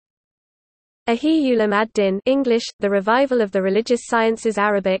Ihya Ulum ad-Din English, The Revival of the Religious Sciences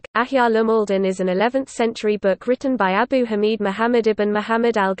Arabic, Ihya Ulum al-Din is an 11th-century book written by Abu Hamid Muhammad ibn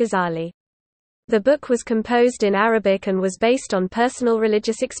Muhammad al-Ghazali. The book was composed in Arabic and was based on personal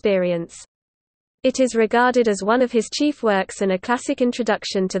religious experience. It is regarded as one of his chief works and a classic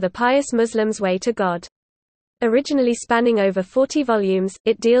introduction to the pious Muslim's way to God. Originally spanning over 40 volumes,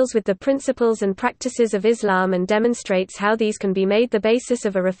 it deals with the principles and practices of Islam and demonstrates how these can be made the basis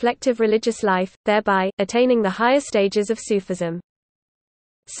of a reflective religious life, thereby, attaining the higher stages of Sufism.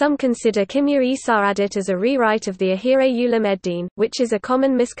 Some consider Kimya-e Sa'adat as a rewrite of the Ihya Ulum ad-Din, which is a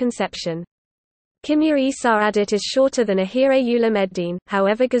common misconception. Kimya-e Sa'adat is shorter than Ihya Ulum ad-Din,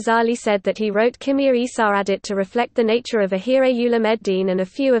 however Ghazali said that he wrote Kimya-e Sa'adat to reflect the nature of Ihya Ulum ad-Din and a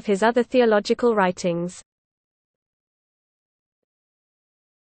few of his other theological writings.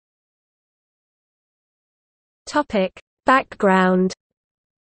 Background.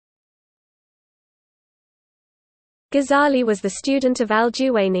 Ghazali was the student of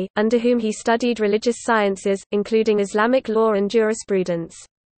al-Juwayni, under whom he studied religious sciences, including Islamic law and jurisprudence.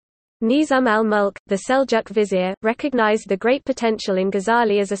 Nizam al-Mulk, the Seljuk vizier, recognized the great potential in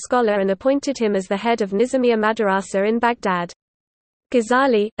Ghazali as a scholar and appointed him as the head of Nizamiya Madrasa in Baghdad.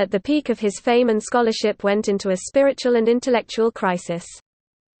 Ghazali, at the peak of his fame and scholarship, went into a spiritual and intellectual crisis.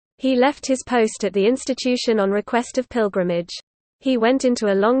 He left his post at the institution on request of pilgrimage. He went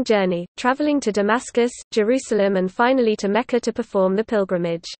into a long journey, traveling to Damascus, Jerusalem and finally to Mecca to perform the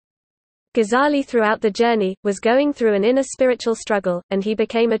pilgrimage. Ghazali throughout the journey, was going through an inner spiritual struggle, and he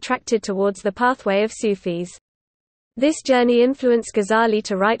became attracted towards the pathway of Sufis. This journey influenced Ghazali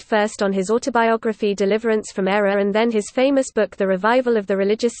to write first on his autobiography Deliverance from Error and then his famous book The Revival of the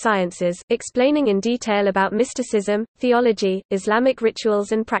Religious Sciences, explaining in detail about mysticism, theology, Islamic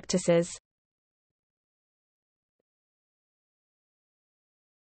rituals and practices.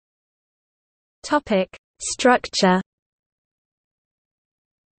 Structure.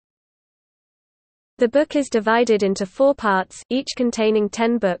 The book is divided into 4 parts, each containing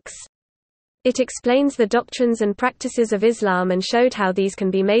 10 books. It explains the doctrines and practices of Islam and showed how these can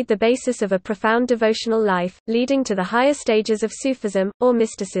be made the basis of a profound devotional life, leading to the higher stages of Sufism, or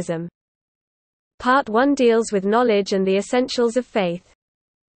mysticism. Part 1 deals with knowledge and the essentials of faith.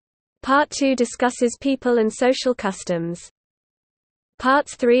 Part 2 discusses people and social customs.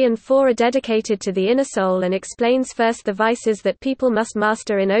 Parts 3 and 4 are dedicated to the inner soul and explains first the vices that people must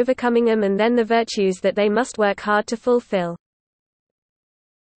master in overcoming them and then the virtues that they must work hard to fulfill.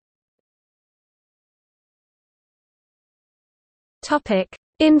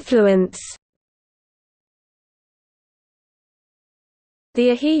 Influence. The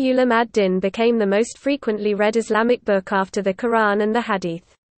Ihya Ulum ad-Din became the most frequently read Islamic book after the Quran and the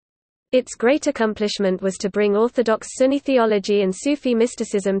Hadith. Its great accomplishment was to bring orthodox Sunni theology and Sufi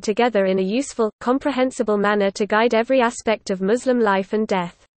mysticism together in a useful, comprehensible manner to guide every aspect of Muslim life and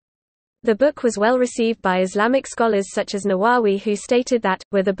death. The book was well received by Islamic scholars such as Nawawi, who stated that,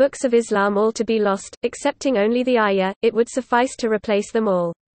 were the books of Islam all to be lost, excepting only the ayah, it would suffice to replace them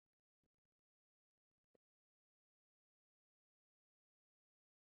all.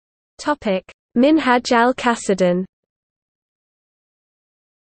 Minhaj al-Qasidin.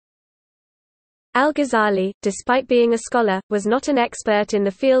 Al-Ghazali, despite being a scholar, was not an expert in the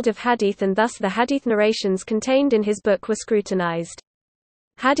field of hadith and thus the hadith narrations contained in his book were scrutinized.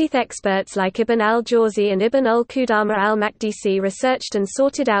 Hadith experts like Ibn al-Jawzi and Ibn al-Qudama al-Maqdisi researched and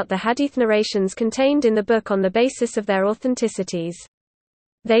sorted out the hadith narrations contained in the book on the basis of their authenticities.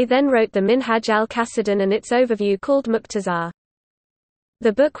 They then wrote the Minhaj al-Qasidin and its overview called Muqtazar.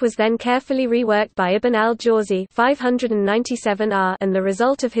 The book was then carefully reworked by Ibn al-Jawzi 597 and the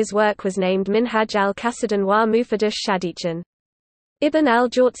result of his work was named Minhaj al-Qasidin wa Mufadush Shadichan. Ibn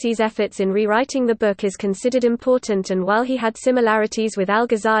al-Jawzi's efforts in rewriting the book is considered important, and while he had similarities with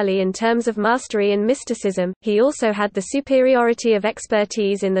al-Ghazali in terms of mastery and mysticism, he also had the superiority of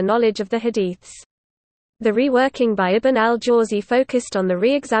expertise in the knowledge of the hadiths. The reworking by Ibn al-Jawzi focused on the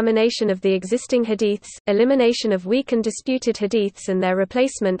re-examination of the existing hadiths, elimination of weak and disputed hadiths and their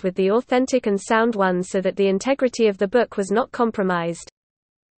replacement with the authentic and sound ones so that the integrity of the book was not compromised.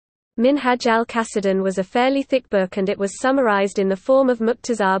 Minhaj al-Qasidin was a fairly thick book and it was summarized in the form of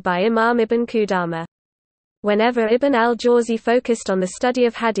Muqtazar by Imam Ibn Qudama. Whenever Ibn al-Jawzi focused on the study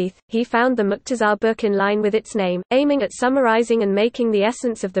of hadith, he found the Muqtazar book in line with its name, aiming at summarizing and making the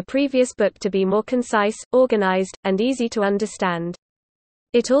essence of the previous book to be more concise, organized, and easy to understand.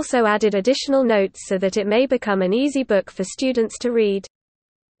 It also added additional notes so that it may become an easy book for students to read.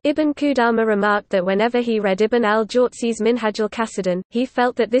 Ibn Qudama remarked that whenever he read Ibn al-Jawzi's Minhaj al-Qasidin, he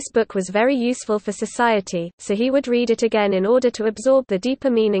felt that this book was very useful for society, so he would read it again in order to absorb the deeper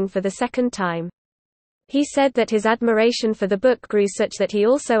meaning for the second time. He said that his admiration for the book grew such that he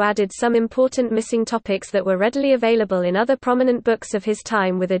also added some important missing topics that were readily available in other prominent books of his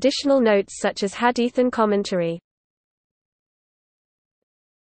time with additional notes such as hadith and commentary.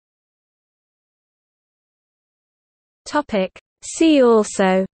 See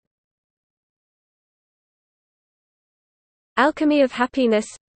also: Alchemy of happiness,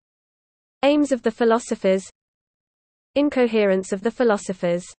 Aims of the philosophers, Incoherence of the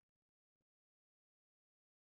philosophers.